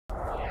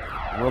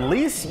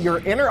Release your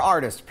inner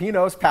artist,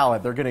 Pinot's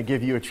Palette. They're going to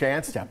give you a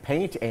chance to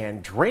paint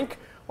and drink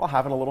while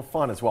having a little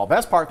fun as well.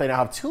 Best part, they now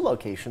have 2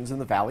 locations in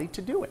the Valley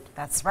to do it.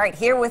 That's right.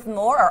 Here with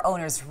more are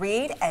owners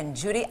Reed and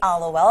Judy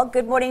Allowell.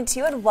 Good morning to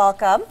you and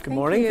welcome. Good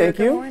morning. Thank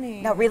you. Good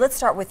morning. Now, Reed, let's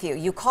start with you.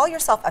 You call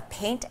yourself a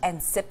paint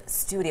and sip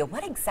studio.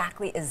 What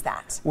exactly is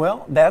that?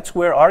 Well, that's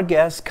where our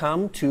guests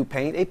come to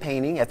paint a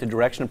painting at the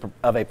direction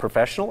of a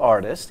professional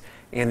artist,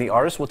 and the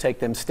artist will take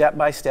them step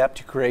by step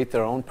to create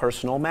their own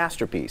personal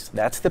masterpiece.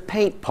 That's the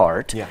paint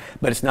part,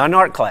 but it's not an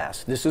art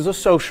class. This is a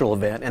social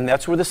event, and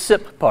that's where the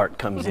sip part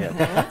comes in.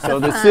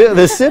 So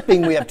the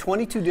sipping, we have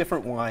 22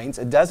 different wines,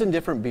 a dozen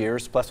different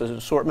beers, plus an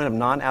assortment of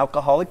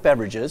non-alcoholic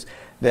beverages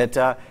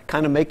that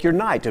kind of make your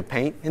night to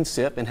paint and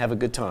sip and have a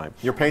good time.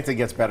 Your painting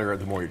gets better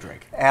the more you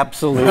drink.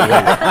 Absolutely.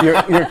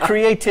 your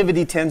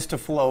creativity tends to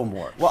flow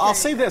more. Well, I'll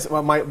say this.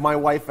 Well, my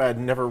wife had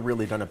never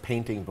really done a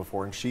painting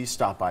before, and she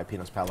stopped by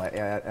Pinot's Palette,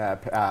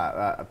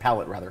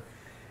 rather.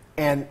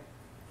 And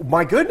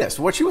my goodness,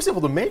 what she was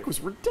able to make was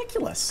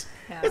ridiculous.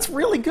 Yeah. It's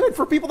really good.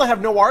 For people that have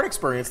no art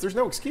experience, there's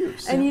no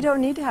excuse. And you don't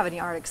need to have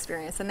any art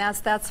experience, and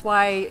that's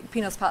why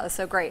Pinot's Palette is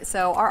so great.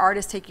 So our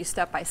artists take you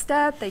step by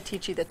step. They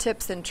teach you the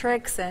tips and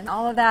tricks and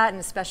all of that,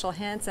 and special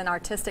hints and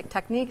artistic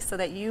techniques so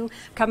that you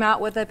come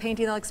out with a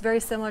painting that looks very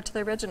similar to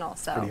the original.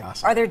 So pretty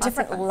awesome. Are there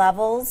different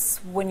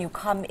levels when you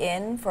come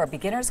in for a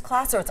beginner's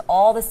class, or it's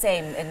all the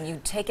same and you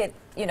take it,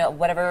 you know,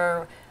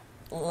 whatever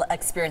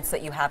experience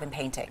that you have in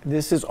painting?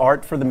 This is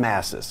art for the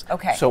masses.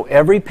 Okay. So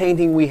every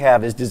painting we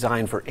have is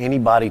designed for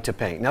anybody to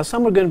paint. Now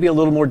some are going to be a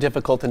little more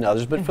difficult than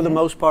others, but for the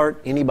most part,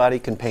 anybody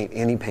can paint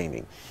any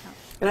painting.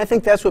 And I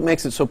think that's what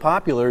makes it so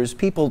popular is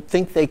people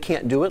think they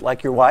can't do it,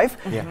 like your wife,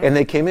 and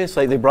they came in, it's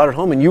like they brought it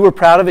home, and you were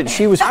proud of it, and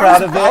she was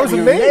proud of it. I was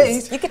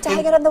amazed. You get to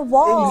hang it on the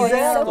wall.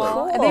 Exactly. So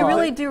cool. And they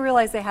really do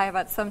realize they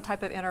have some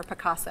type of inner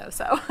Picasso.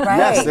 So right.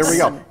 Yes, there we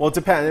go. Well, it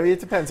depends. I mean, it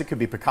depends. It could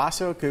be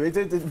Picasso, it could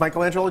be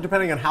Michelangelo,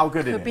 depending on how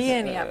good it is. could be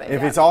any of it.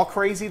 If it's all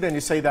crazy, then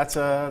you say that's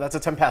a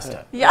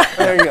Tempesta. Yeah.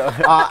 There you go.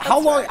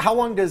 How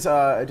long does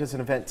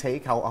an event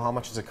take? How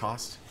much does it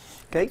cost?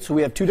 Okay, so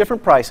we have 2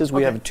 different prices.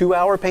 We have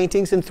 2-hour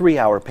paintings and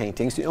 3-hour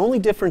paintings. The only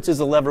difference is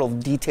the level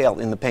of detail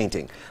in the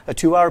painting. A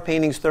 2-hour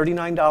painting is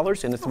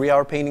 $39 and a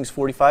 3-hour painting is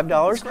 $45.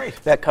 That's great.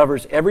 That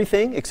covers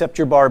everything except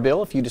your bar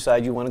bill if you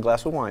decide you want a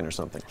glass of wine or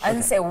something. I was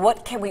going to say,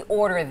 what can we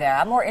order there?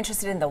 I'm more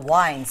interested in the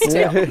wines, too.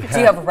 Do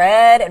you have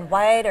red and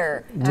white,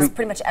 or just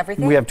pretty much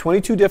everything? We have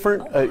 22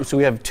 different, so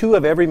we have 2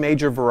 of every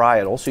major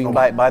varietal, so you can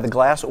buy it by the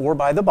glass or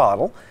by the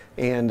bottle.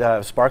 And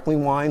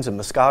sparkling wines and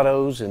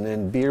Moscatos, and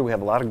then beer. We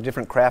have a lot of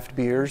different craft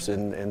beers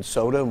and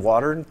soda and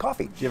water and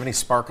coffee. Do you have any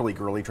sparkly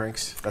girly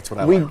drinks? That's what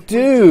I like. We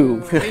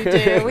do. We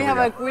do. We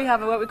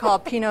have what we call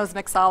Pinot's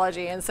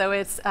mixology, and so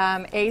it's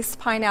Ace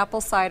pineapple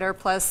cider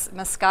plus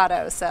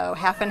Moscato, so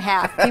half and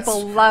half.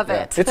 People love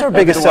it. It's our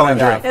biggest selling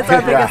drink. It's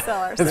our biggest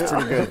seller. It's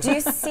pretty good. Do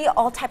you see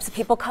all types of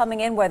people coming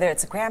in, whether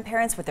it's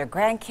grandparents with their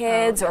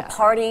grandkids or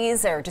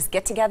parties or just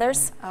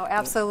get-togethers? Oh,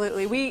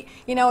 absolutely.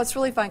 It's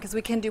really fun because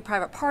we can do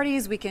private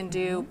parties, we can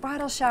do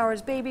bridal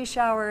showers, baby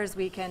showers,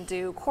 we can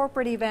do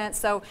corporate events.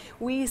 So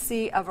we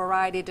see a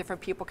variety of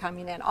different people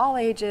coming in, all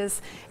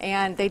ages,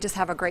 and they just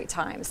have a great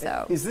time.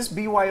 So is this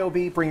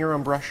BYOB, bring your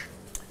own brush?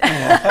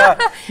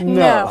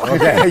 No.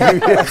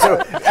 Okay.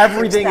 So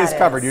everything is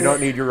covered. You don't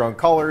need your own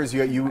colors.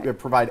 You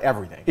provide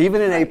everything.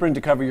 Even an apron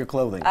to cover your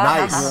clothing.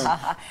 Nice.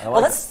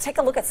 Well, let's take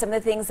a look at some of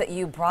the things that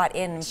you brought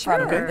in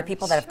from the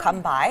people that have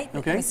come by.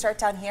 Okay. Can we start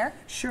down here?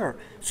 Sure.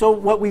 So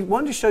what we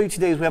wanted to show you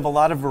today is we have a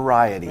lot of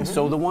variety.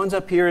 So the ones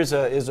up here is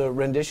a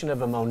rendition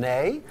of a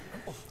Monet.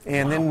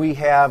 And then we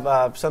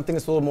have something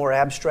that's a little more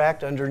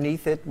abstract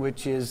underneath it,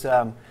 which is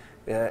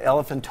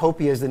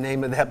Elephantopia is the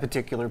name of that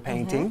particular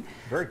painting.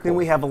 Very cool. Then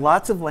we have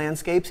lots of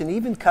landscapes and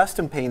even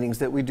custom paintings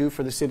that we do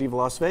for the city of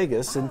Las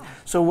Vegas. And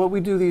so what we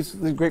do, these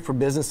are great for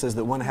businesses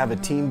that want to have a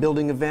team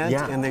building event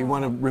and they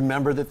want to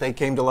remember that they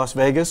came to Las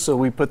Vegas. So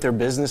we put their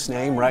business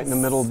name right in the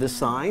middle of this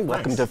sign.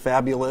 Welcome to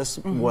Fabulous,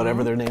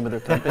 whatever their name of their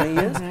company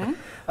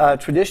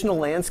is. Traditional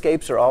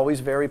landscapes are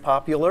always very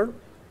popular.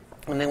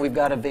 And then we've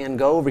got a Van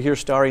Gogh over here,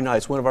 Starry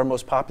Nights, one of our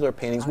most popular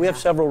paintings. We have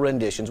several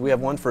renditions. We have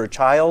one for a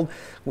child.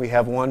 We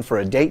have one for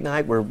a date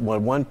night where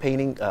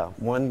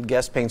one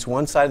guest paints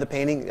one side of the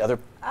painting, the other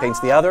paints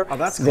the other. Oh,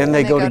 that's cool. Then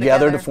they go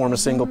together to form a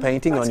single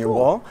painting on your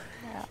wall.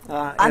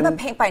 I'm a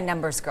paint by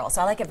numbers girl,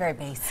 so I like it very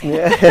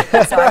basic.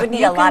 So I would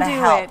need a lot of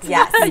help.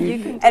 Yes.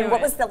 And what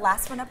was the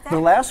last one up there?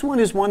 The last one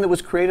is one that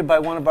was created by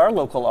one of our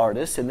local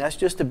artists, and that's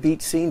just a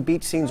beach scene.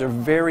 Beach scenes are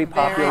very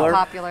popular. Very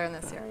popular in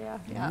this area.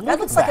 Yeah. That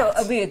looks like it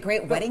would be a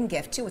great wedding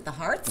gift too, with the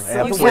hearts.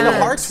 Yeah, the way the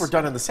hearts were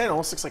done in the sand, it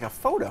almost looks like a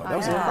photo. That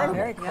was incredible.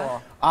 Very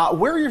cool.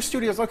 Where are your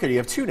studios located? You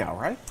have 2 now,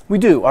 right? We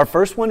do. Our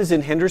first one is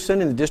in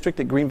Henderson in the district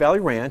at Green Valley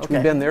Ranch.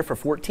 We've been there for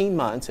 14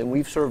 months, and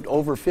we've served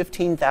over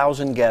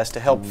 15,000 guests to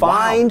help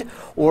find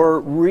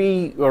or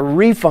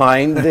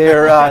refine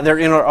their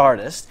inner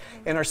artist.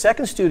 And our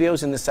second studio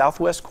is in the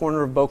southwest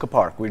corner of Boca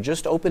Park. We're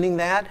just opening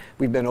that.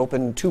 We've been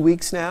open 2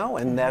 weeks now,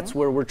 and that's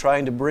where we're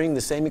trying to bring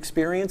the same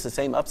experience, the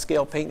same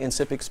upscale paint and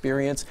sip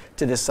experience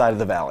to this side of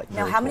the valley.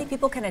 Now, how many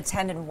people can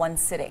attend in one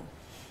sitting?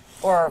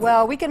 Or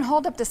Well, we can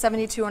hold up to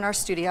 72 in our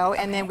studio,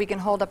 and then we can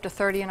hold up to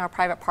 30 in our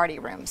private party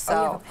room. So, you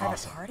have a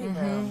private party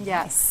room.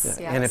 yes,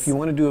 Yeah. yes. And if you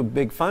want to do a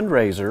big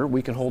fundraiser,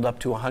 we can hold up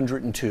to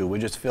 102. We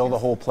just fill the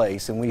whole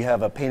place, and we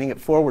have a Painting It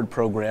Forward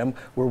program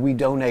where we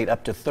donate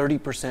up to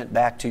 30%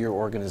 back to your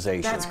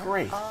organization. That's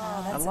great.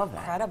 Oh, that's I love that.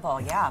 incredible.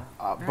 Yeah.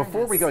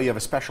 Before we go, you have a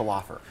special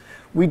offer.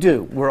 We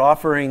do. We're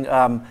offering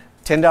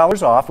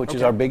 $10 off, which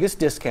is our biggest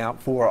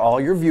discount for all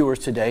your viewers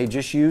today.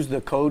 Just use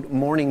the code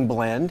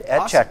MORNINGBLEND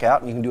at checkout,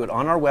 and you can do it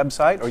on our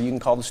website, or you can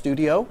call the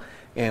studio,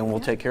 and we'll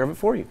take care of it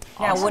for you.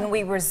 Now, when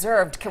we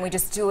reserved, can we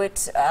just do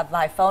it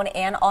by phone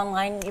and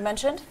online, you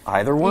mentioned?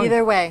 Either one.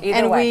 Either way. Either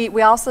and way.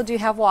 we also do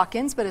have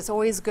walk-ins, but it's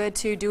always good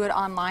to do it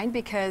online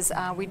because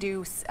we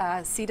do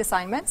seat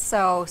assignments,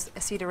 so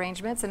seat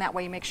arrangements, and that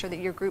way you make sure that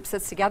your group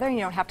sits together and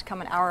you don't have to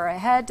come an hour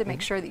ahead to make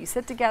sure that you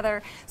sit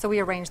together. So we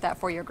arrange that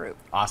for your group.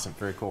 Awesome.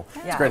 Very cool.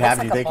 Yeah, It's great it looks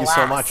having you. like a Thank you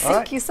so blast. much.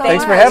 Thank you so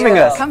Thanks much. for having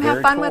us. Come have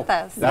Very fun cool. with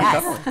us.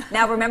 Yes.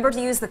 Now remember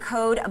to use the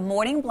code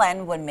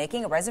MORNINGBLEND when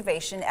making a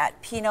reservation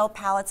at Pinot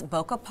Palettes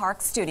Boca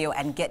Park Studio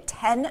and get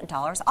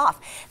 $10 off.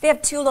 They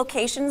have 2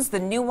 locations. The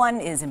new one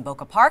is in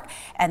Boca Park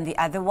and the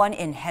other one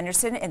in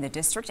Henderson in the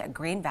district at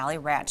Green Valley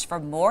Ranch. For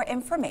more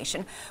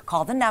information,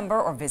 call the number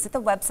or visit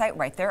the website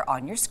right there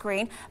on your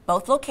screen.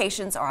 Both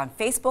locations are on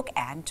Facebook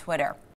and Twitter.